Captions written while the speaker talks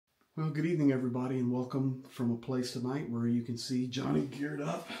Well, good evening, everybody, and welcome from a place tonight where you can see Johnny geared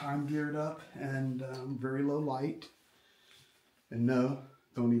up, I'm geared up, and very low light. And no,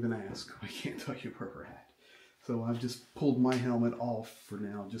 don't even ask. I can't tell you where we're at. So I've just pulled my helmet off for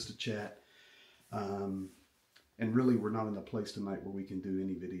now, just to chat. And really, we're not in a place tonight where we can do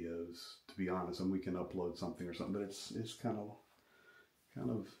any videos, to be honest, and we can upload something or something. But it's kind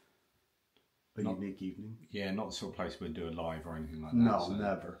of a unique evening. Yeah, not the sort of place we'd do a live or anything like that. No, so.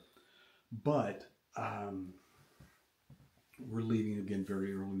 Never. But we're leaving again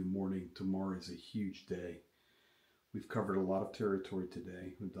very early in the morning. Tomorrow is a huge day. We've covered a lot of territory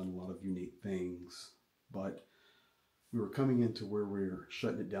today. We've done a lot of unique things. But we were coming into where we're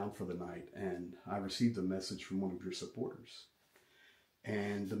shutting it down for the night, and I received a message from one of your supporters.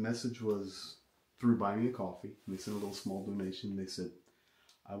 And the message was through Buy Me a Coffee. And they sent a little small donation. They said,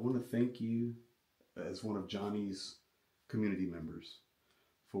 I want to thank you as one of Johnny's community members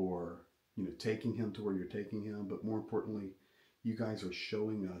for taking him to where you're taking him, but more importantly, you guys are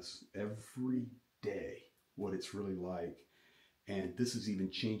showing us every day what it's really like, and this is even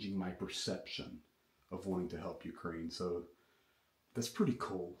changing my perception of wanting to help Ukraine. So that's pretty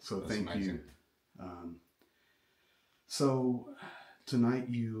cool. So that's thank amazing. You. So tonight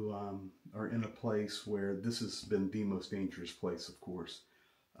you are in a place where this has been the most dangerous place, of course.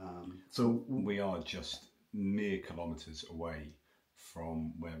 So we are just mere kilometers away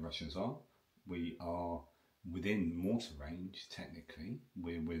from where Russians are. We are within mortar range, technically.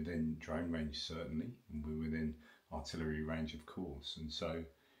 We're within drone range, certainly. And we're within artillery range, of course. And so...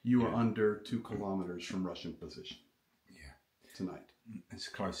 You are under 2 kilometers from Russian position. Yeah. Tonight. As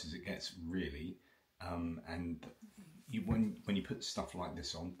close as it gets, really. And when you put stuff like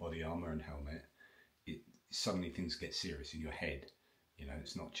this on, body armour and helmet, suddenly things get serious in your head.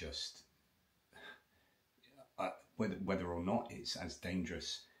 It's not just... whether or not it's as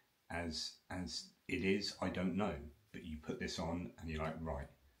dangerous as it is, I don't know. But you put this on and you're like, right,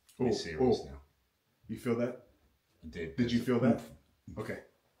 we're serious now. You feel that? I did. Did you feel that? Okay.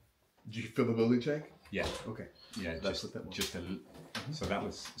 Did you feel the building check? Yeah. Okay. Yeah, that's what that was. So that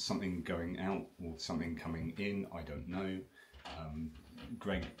was something going out or something coming in, I don't know.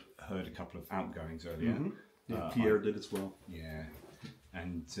 Greg heard a couple of outgoings earlier. Mm-hmm. Yeah, Pierre did as well. Yeah.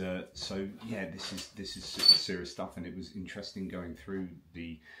 And so yeah, this is serious stuff, and it was interesting going through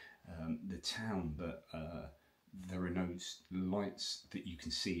the town. That there are no lights that you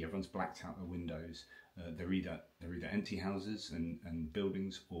can see. Everyone's blacked out their windows. They're either empty houses and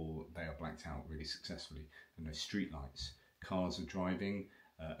buildings, or they are blacked out really successfully. And no street lights. Cars are driving.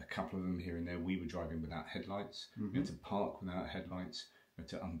 A couple of them here and there. We were driving without headlights. Mm-hmm. We had to park without headlights. We had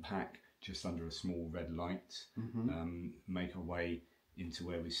to unpack just under a small red light. Mm-hmm. Make our way into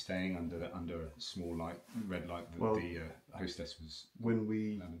where we're staying under a small red light that the hostess was.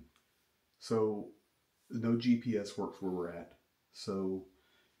 So no GPS works where we're at. So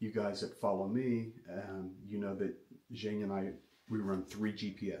you guys that follow me, you know that Zhang and I, we run 3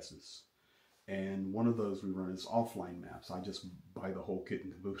 GPSs, and one of those we run is offline maps. I just buy the whole kit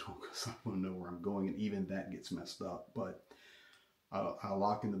and caboodle because I want to know where I'm going, and even that gets messed up. But I'll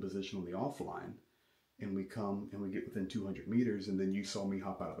lock in the position on the offline. And we come and we get within 200 meters, and then you saw me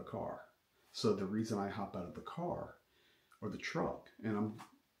hop out of the car. So the reason I hop out of the car or the truck, and I'm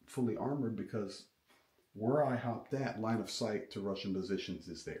fully armored, because where I hopped at, line of sight to Russian positions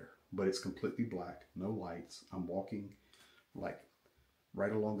is there, but it's completely black, no lights. I'm walking like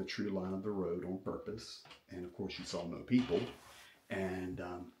right along the tree line of the road on purpose. And of course you saw no people. And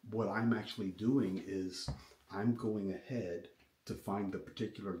what I'm actually doing is I'm going ahead to find the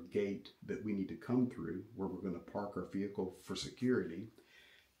particular gate that we need to come through, where we're going to park our vehicle for security.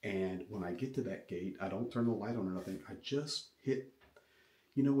 And when I get to that gate, I don't turn the light on or nothing. I just hit,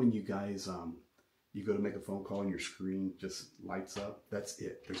 when you guys, you go to make a phone call and your screen just lights up. That's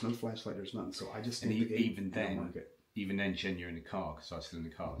it. There's no flashlight, there's nothing. So I just hit the gate. Even then, Jen, you're in the car, because I was still in the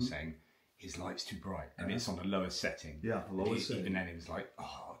car, mm-hmm. saying, his light's too bright. And it's on a lower setting. Yeah, a lower setting. Even then he was like,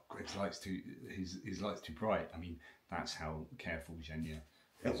 oh, Greg's light's his light's too bright. I mean, that's how careful Zhenya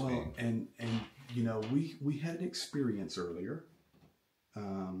was being. And we had an experience earlier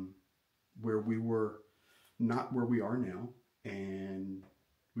where we were not where we are now, and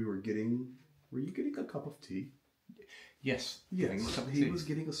we were getting. Were you getting a cup of tea? Yes. Yes. He was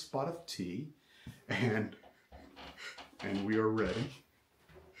getting a spot of tea, and we are ready.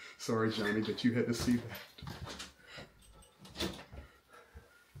 Sorry, Johnny, that you had to see that.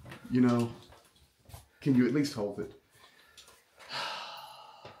 Can you at least hold it?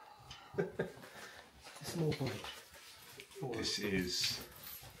 Small bite. This is...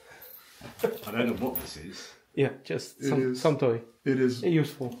 I don't know what this is. Yeah, just It is. some toy. It is.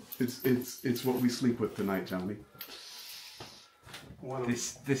 Useful. It's what we sleep with tonight, Johnny.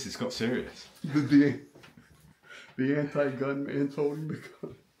 This has got serious. The anti-gun man told him to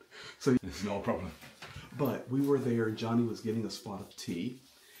gun. So It's not a problem. but we were there. Johnny was getting a spot of tea,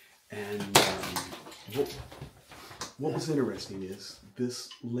 and what was interesting is this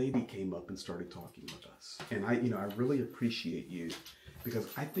lady came up and started talking with us, and I really appreciate you, because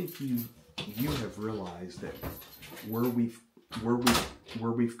I think you have realized that where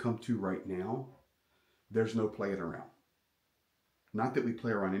we've come to right now, there's no playing around. Not that we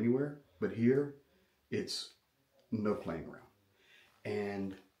play around anywhere, but here it's no playing around.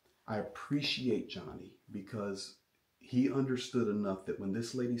 And I appreciate Johnny because he understood enough that when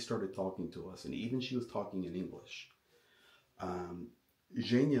this lady started talking to us, and even she was talking in English,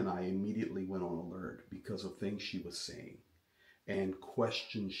 Zhenya and I immediately went on alert because of things she was saying and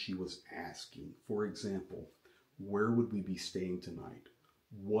questions she was asking. For example, where would we be staying tonight?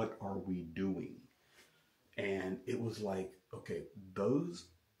 What are we doing? And it was like, okay, those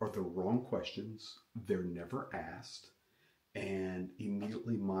are the wrong questions. They're never asked. And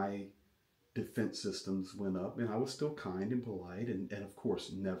immediately my defense systems went up, and I was still kind and polite, and of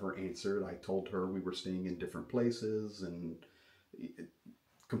course never answered. I told her we were staying in different places and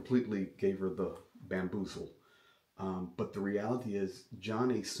completely gave her the bamboozle. But the reality is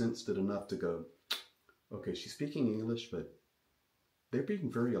Johnny sensed it enough to go, okay, she's speaking English, but they're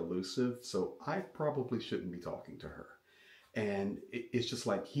being very elusive, so I probably shouldn't be talking to her. And it's just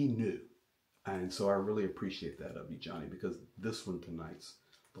like he knew. And so I really appreciate that of you, Johnny, because this one tonight's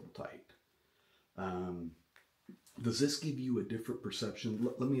a little tight. Does this give you a different perception?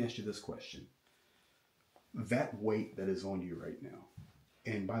 Let me ask you this question. That weight that is on you right now,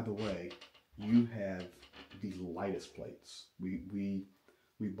 and by the way, you have the lightest plates. We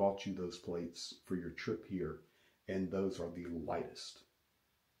bought you those plates for your trip here, and those are the lightest.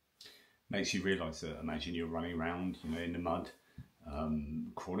 Makes you realise that, imagine you're running around, in the mud,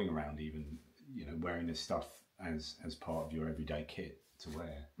 crawling around even, wearing this stuff as part of your everyday kit to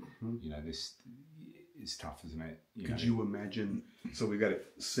wear. Mm-hmm. This is tough, isn't it? Could you imagine, so we got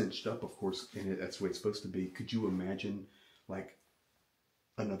it cinched up, of course, and that's the way it's supposed to be. Could you imagine like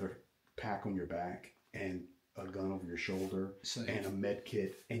another pack on your back and a gun over your shoulder and a med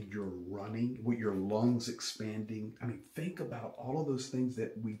kit, and you're running with your lungs expanding? I mean, think about all of those things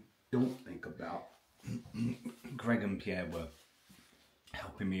that we don't think about. Greg and Pierre were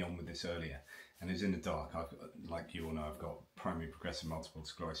helping me on with this earlier, and it's in the dark. Like you all know, I've got primary progressive multiple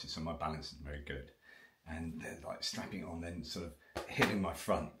sclerosis, so my balance isn't very good. And they're like strapping it on, then sort of hitting my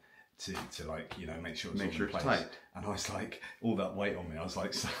front to like, make sure it's in place. Tight. And I was like, all that weight on me, I was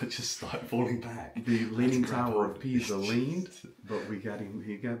like, so I just started falling back. The Leaning Tower of Pisa leaned, but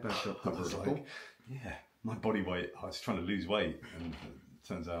he got back up to vertical. Like, yeah, my body weight, I was trying to lose weight, and it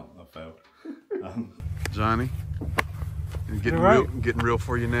turns out I failed. Johnny, getting real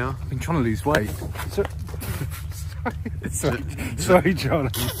for you now? I've been trying to lose weight. Sorry, Johnny.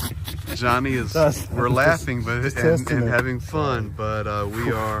 Johnny is, we're laughing and having fun, but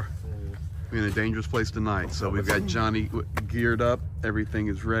we are in a dangerous place tonight. So we've got Johnny geared up, everything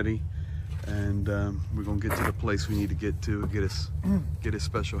is ready, and we're gonna get to the place we need to get to, get his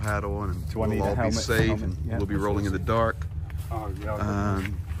special hat on, and we'll all be safe, and we'll be rolling in the dark. Oh, yeah.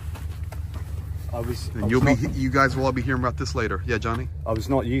 You guys will all be hearing about this later. Yeah, Johnny? I was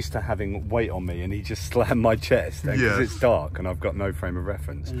not used to having weight on me, and he just slammed my chest because it's dark and I've got no frame of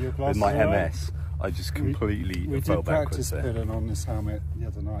reference. With my MS, I just completely fell backwards there. We did practice putting on this helmet the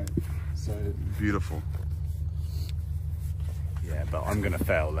other night. So beautiful. Yeah, but I'm going to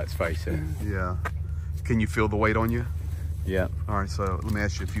fail, let's face it. Yeah. Can you feel the weight on you? Yeah. All right, so let me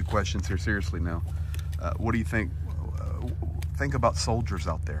ask you a few questions here seriously now. What do you think? Think about soldiers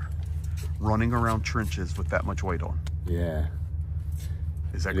out there running around trenches with that much weight on. Yeah.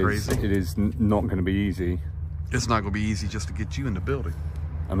 Is that crazy? It is not going to be easy. It's not going to be easy just to get you in the building.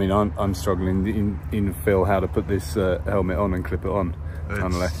 I mean, I'm struggling in Phil how to put this helmet on and clip it on.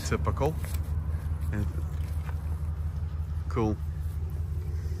 It's typical. Cool.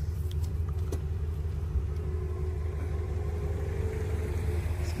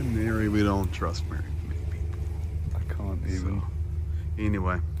 It's an area we don't trust many people. I can't even. So,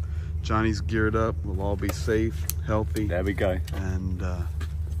 anyway. Johnny's geared up. We'll all be safe, healthy. There we go. And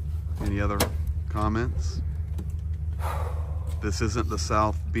any other comments? This isn't the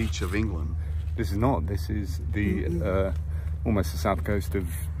South Beach of England. This is not. This is the almost the south coast of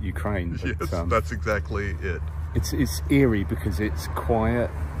Ukraine. But, yes, that's exactly it. It's eerie because it's quiet.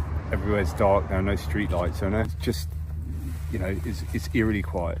 Everywhere's dark. There are no street lights. So it's just, it's eerily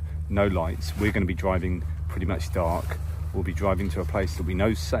quiet. No lights. We're going to be driving pretty much dark. We'll be driving to a place that we know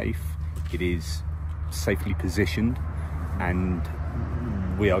is safe. It is safely positioned, and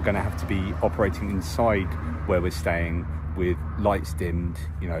we are going to have to be operating inside where we're staying with lights dimmed,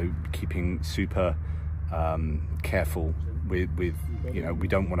 you know, keeping super careful with you know, we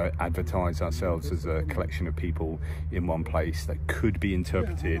don't want to advertise ourselves as a collection of people in one place that could be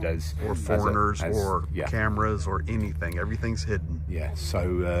interpreted as or foreigners or cameras or anything. Everything's hidden. Yeah,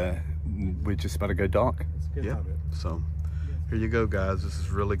 so we're just about to go dark. Yeah, so here you go, guys. This is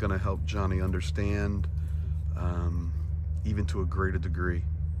really going to help Johnny understand, even to a greater degree,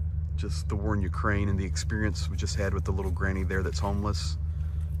 just the war in Ukraine and the experience we just had with the little granny there that's homeless.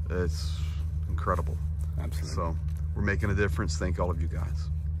 It's incredible. Absolutely. So we're making a difference. Thank all of you guys.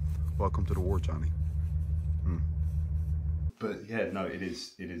 Welcome to the war, Johnny. But yeah, no, it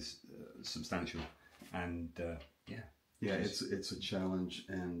is substantial, and yeah, it's a challenge,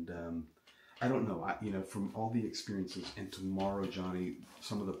 and I don't know. You know, from all the experiences, and tomorrow, Johnny,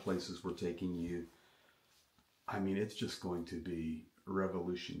 some of the places we're taking you, I mean, it's just going to be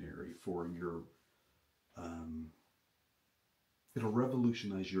revolutionary for your. It'll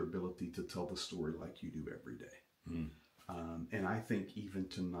revolutionize your ability to tell the story like you do every day. And I think even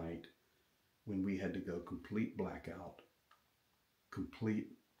tonight, when we had to go complete blackout,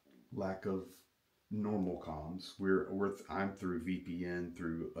 complete lack of normal comms, I'm through VPN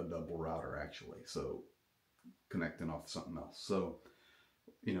through a double router actually, so connecting off something else. So,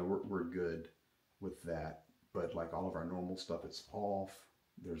 you know, we're good with that. But like all of our normal stuff, it's off.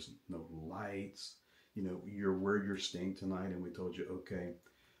 There's no lights. You know, you're where you're staying tonight, and we told you, okay,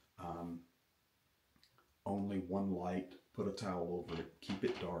 only one light, put a towel over it, keep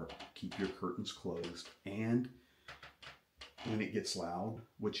it dark, keep your curtains closed, and when it gets loud,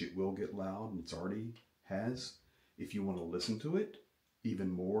 which it will get loud, and it's already has, if you want to listen to it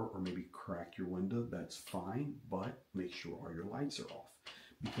even more, or maybe crack your window, that's fine, but make sure all your lights are off,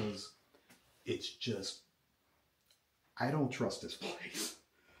 because it's just, I don't trust this place.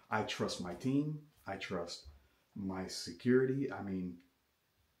 I trust my team. I trust my security. I mean,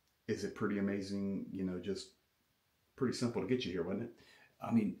 is it pretty amazing? You know, just pretty simple to get you here, wasn't it?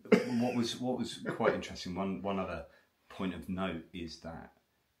 I mean, what was quite interesting. One other point of note is that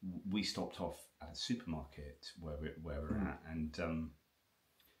we stopped off at a supermarket where we're at,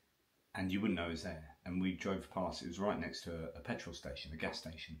 and you wouldn't know it was there. And we drove past. It was right next to a petrol station, a gas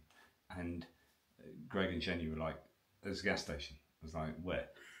station, and Greg and Jenny were like, "There's a gas station." I was like, "Where?"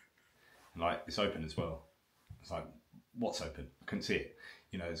 And like, it's open as well. It's like, what's open? I couldn't see it.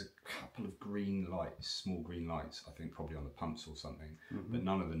 You know, there's a couple of green lights, small green lights, I think probably on the pumps or something, but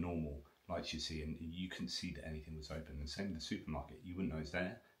none of the normal lights you see, and you couldn't see that anything was open. And same with the supermarket, you wouldn't know it's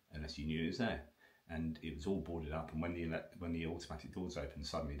there unless you knew it was there. And it was all boarded up, and when the automatic doors opened,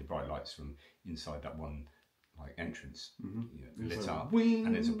 suddenly the bright lights from inside that one like entrance lit up,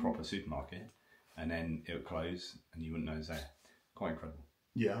 and it's a proper supermarket, and then it would close and you wouldn't know it was there. Quite incredible.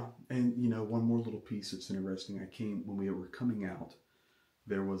 Yeah, and you know, one more little piece that's interesting. When we were coming out,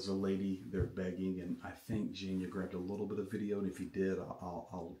 there was a lady there begging, and I think Gene, grabbed a little bit of video, and if you did,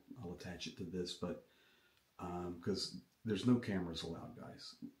 I'll attach it to this, but because there's no cameras allowed,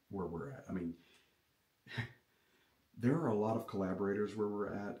 guys, where we're at. I mean, there are a lot of collaborators where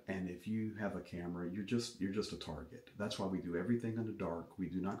we're at, and if you have a camera, you're just a target. That's why we do everything in the dark. We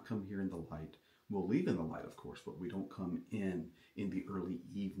do not come here in the light. We'll leave in the light, of course, but we don't come in the early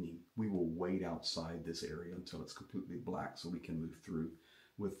evening. We will wait outside this area until it's completely black so we can move through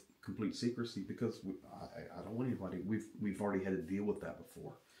with complete secrecy, because I don't want anybody, we've already had to deal with that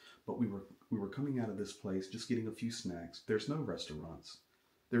before. But we were coming out of this place just getting a few snacks. There's no restaurants.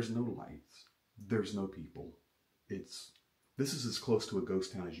 There's no lights. There's no people. This is as close to a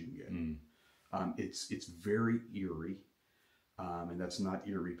ghost town as you can get. It's very eerie. And that's not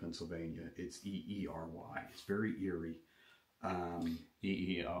Erie, Pennsylvania. It's E-E-R-Y. It's very eerie.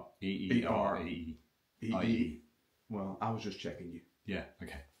 E-E-R-E-I-E. Well, I was just checking you. Yeah,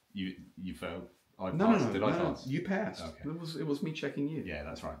 okay. You failed. No, Did I pass? You passed. Okay. It was me checking you. Yeah,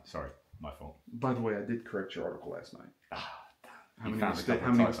 that's right. Sorry, my fault. By the way, I did correct your article last night. How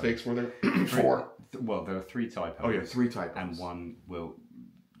many mistakes were there? 4. Well, there are 3 typos. Oh yeah, 3 typos. And one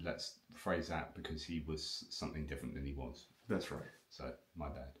let's phrase that because he was something different than he was. That's right. So, my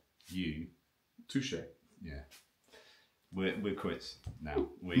bad. You. Touche. Yeah. We're quits now.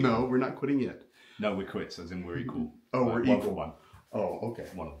 No, we're not quitting yet. No, we're quits, as in we're equal. Oh, we're equal. 1 for 1. Oh, okay.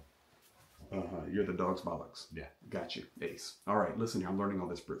 1 of them. You're the dog's bollocks. Yeah. Got you. Ace. All right, listen here. I'm learning all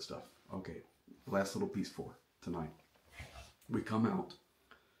this Brit stuff. Okay. Last little piece for tonight. We come out,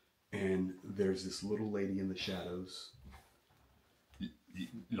 and there's this little lady in the shadows.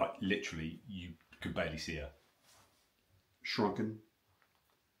 Like, literally, you Could barely see her. Shrunken.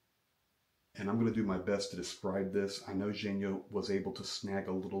 And I'm going to do my best to describe this. I know Genio was able to snag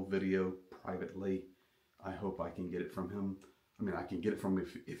a little video privately. I hope I can get it from him. I mean, I can get it from him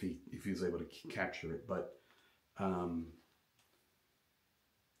if he was able to capture it. But, I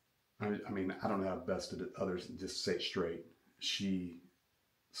mean, I don't know how best to others just say it straight. She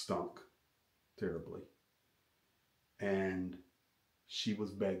stunk terribly. And she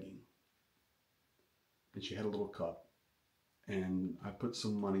was begging. And she had a little cup. And I put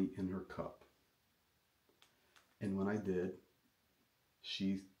some money in her cup. And when I did,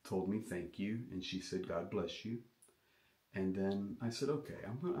 she told me thank you. And she said, God bless you. And then I said, okay,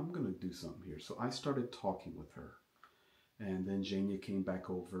 I'm going to do something here. So I started talking with her. And then Zhenya came back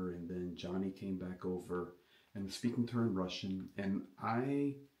over. And then Johnny came back over. And was speaking to her in Russian. And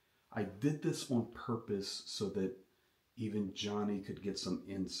I did this on purpose so that even Johnny could get some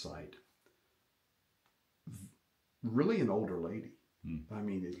insight. Really an older lady. I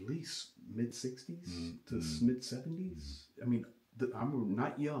mean, at least mid-60s to mid-70s. I mean, I'm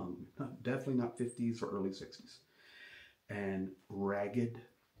not young. Definitely not 50s or early 60s. And ragged.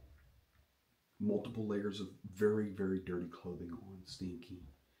 Multiple layers of very, very dirty clothing on. Stinky.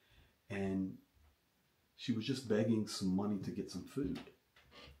 And she was just begging some money to get some food.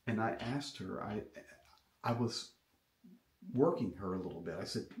 And I asked her, I was working her a little bit. I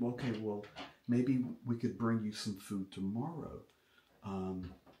said, well, okay, well, maybe we could bring you some food tomorrow.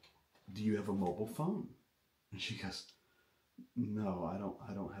 Do you have a mobile phone? And she goes, no,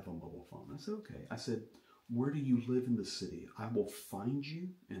 I don't have a mobile phone. I said, okay. I said, where do you live in the city? I will find you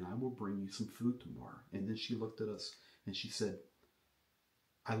and I will bring you some food tomorrow. And then she looked at us and she said,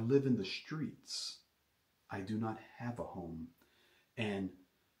 I live in the streets. I do not have a home. And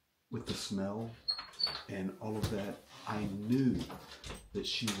with the smell and all of that, I knew that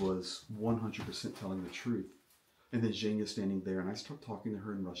she was 100% telling the truth. And then Zhenya standing there, and I start talking to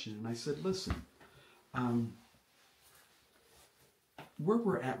her in Russian, and I said, listen, where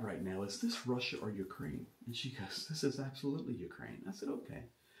we're at right now, is this Russia or Ukraine? And she goes, this is absolutely Ukraine. I said, okay.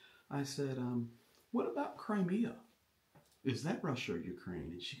 I said, what about Crimea? Is that Russia or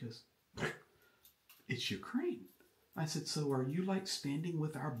Ukraine? And she goes, it's Ukraine. I said, so are you like standing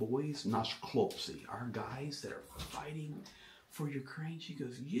with our boys, nash chłopcy, our guys that are fighting for Ukraine? She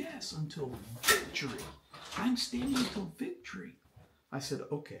goes, yes, until victory. I'm standing until victory. I said,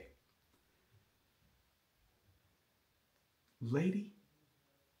 okay. Lady,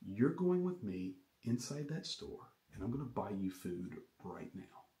 you're going with me inside that store, and I'm going to buy you food right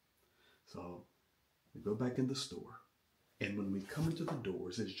now. So we go back in the store. And when we come into the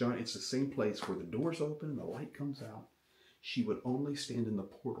doors, it's the same place where the doors open and the light comes out. She would only stand in the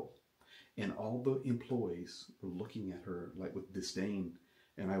portal. And all the employees were looking at her like with disdain.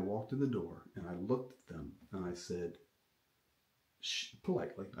 And I walked in the door and I looked at them and I said,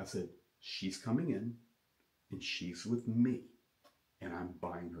 politely, I said, she's coming in and she's with me and I'm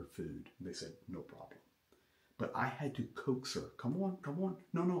buying her food. And they said, no problem. But I had to coax her. Come on, come on.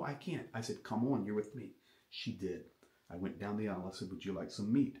 No, I can't. I said, come on, you're with me. She did. I went down the aisle. I said, would you like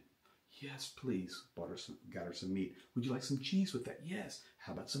some meat? Yes, please. Got her some meat. Would you like some cheese with that? Yes.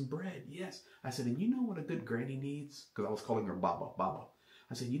 How about some bread? Yes. I said, and you know what a good granny needs? Because I was calling her Baba.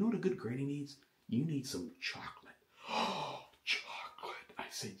 I said, you know what a good granny needs? You need some chocolate. Oh, chocolate. I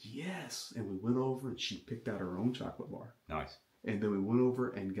said, yes. And we went over and she picked out her own chocolate bar. Nice. And then we went over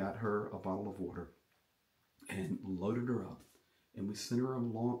and got her a bottle of water and loaded her up. And we sent her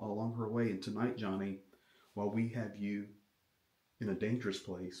along her way. And tonight, Johnny, while we have you in a dangerous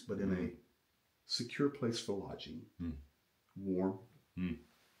place, but in a secure place for lodging, warm,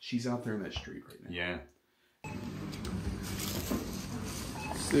 she's out there in that street right now. Yeah.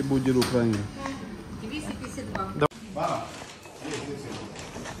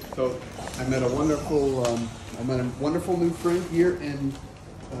 So I met a wonderful new friend here in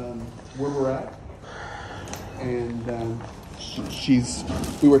where we're at, and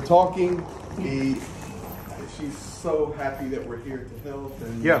we were talking. She's so happy that we're here to help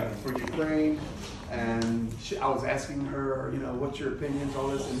and for Ukraine. And I was asking her, what's your opinions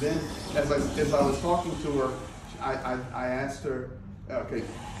on this? And then as I was talking to her, I asked her, okay,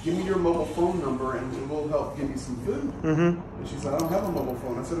 give me your mobile phone number and we'll help give you some food. And she said, I don't have a mobile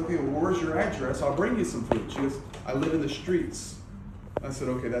phone. I said, okay, well, where's your address? I'll bring you some food. She goes, I live in the streets. I said,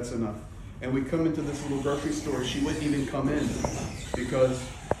 okay, that's enough. And we come into this little grocery store. She wouldn't even come in because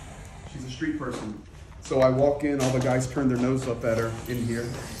she's a street person. So I walk in, all the guys turn their nose up at her in here,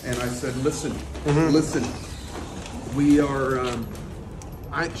 and I said, listen, we are,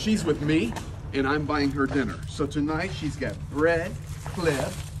 she's with me, and I'm buying her dinner. So tonight she's got bread,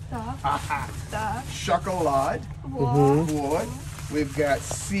 chleb, Chocolate. Вот. We've got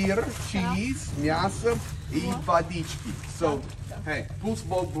сыр, cheese, мясо и водички. So, hey, пусть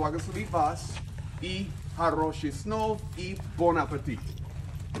Бог благословит вас и хороших снов и bon appetit.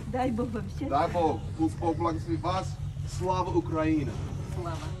 Дай Бог вам всем. Дай Бог, пусть Бог благословит вас. Слава Украина.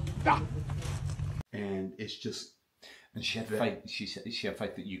 Слава. Да. And it's just, And she had faith. She had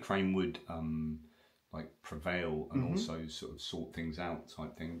faith that Ukraine would like prevail and also sort of sort things out,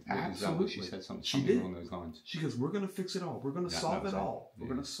 type thing. Is that what she Absolutely. said? Something She did. along those lines. she goes, we're going to fix it all. We're going to Yeah, solve that was it it. all. We're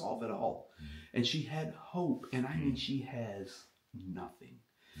Yeah. going to solve it all. And she had hope. And I mean, she has nothing.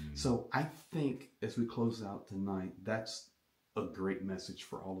 So I think as we close out tonight, that's a great message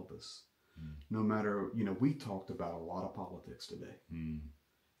for all of us. No matter, you know, we talked about a lot of politics today.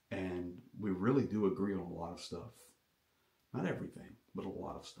 And we really do agree on a lot of stuff. Not everything, but a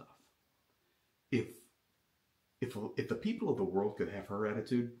lot of stuff. If the people of the world could have her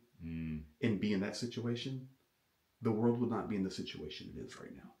attitude and be in that situation, the world would not be in the situation it is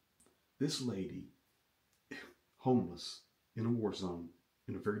right now. This lady, homeless, in a war zone,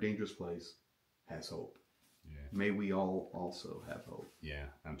 in a very dangerous place, has hope. Yeah. May we all also have hope. Yeah,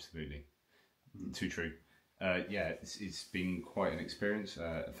 absolutely. Too true. Yeah, it's been quite an experience.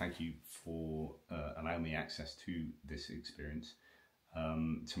 Thank you for allowing me access to this experience.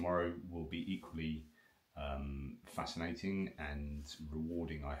 Tomorrow will be equally fascinating and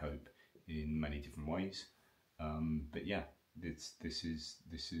rewarding, I hope, in many different ways. But yeah, this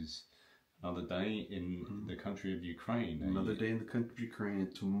is another day in the country of Ukraine. Another day in the country of Ukraine.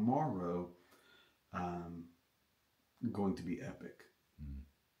 And tomorrow, going to be epic.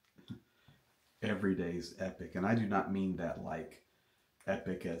 Every day is epic, and I do not mean that like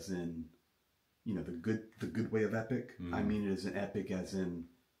epic as in, you know, the good way of epic. I mean it as an epic as in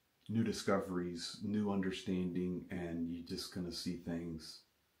new discoveries, new understanding, and you're just gonna see things.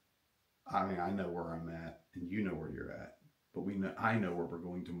 I mean, I know where I'm at, and you know where you're at, but I know where we're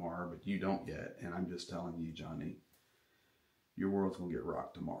going tomorrow, but you don't yet. And I'm just telling you, Johnny, your world's gonna get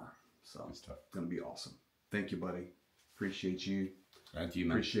rocked tomorrow. So it's gonna be awesome. Thank you, buddy. Appreciate you. Glad you,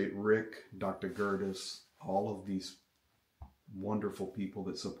 man. Appreciate Rick, Dr. Gertis, all of these wonderful people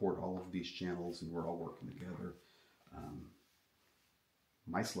that support all of these channels, and we're all working together.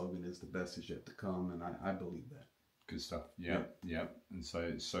 My slogan is the best is yet to come, and I believe that. Good stuff. Yep. And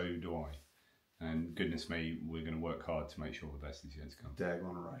so do I. And goodness me, we're going to work hard to make sure the best is yet to come.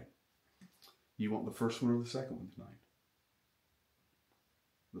 Daggone right. You want the first one or the second one tonight?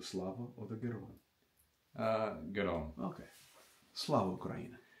 The Slava or the good one? Good on. Okay. Slava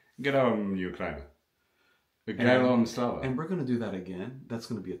Ukraina. Good on, Ukraine. Good on, Slava. And we're going to do that again. That's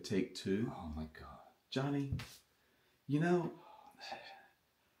going to be a take 2. Oh my God. Johnny, you know,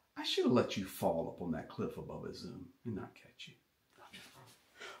 I should have let you fall up on that cliff above a Zoom and not catch you.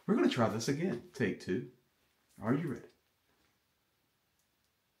 We're going to try this again. Take 2. Are you ready?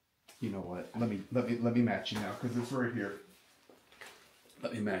 You know what? Let me match you now because it's right here.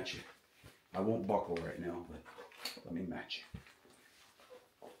 Let me match you. I won't buckle right now, but let me match you.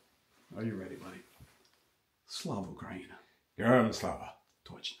 Are you ready, buddy? Slava Ukraina. Garam Slava.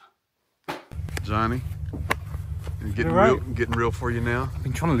 Точно. Johnny, getting right. real for you now. I've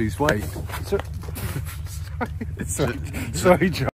been trying to lose weight. Sorry, John.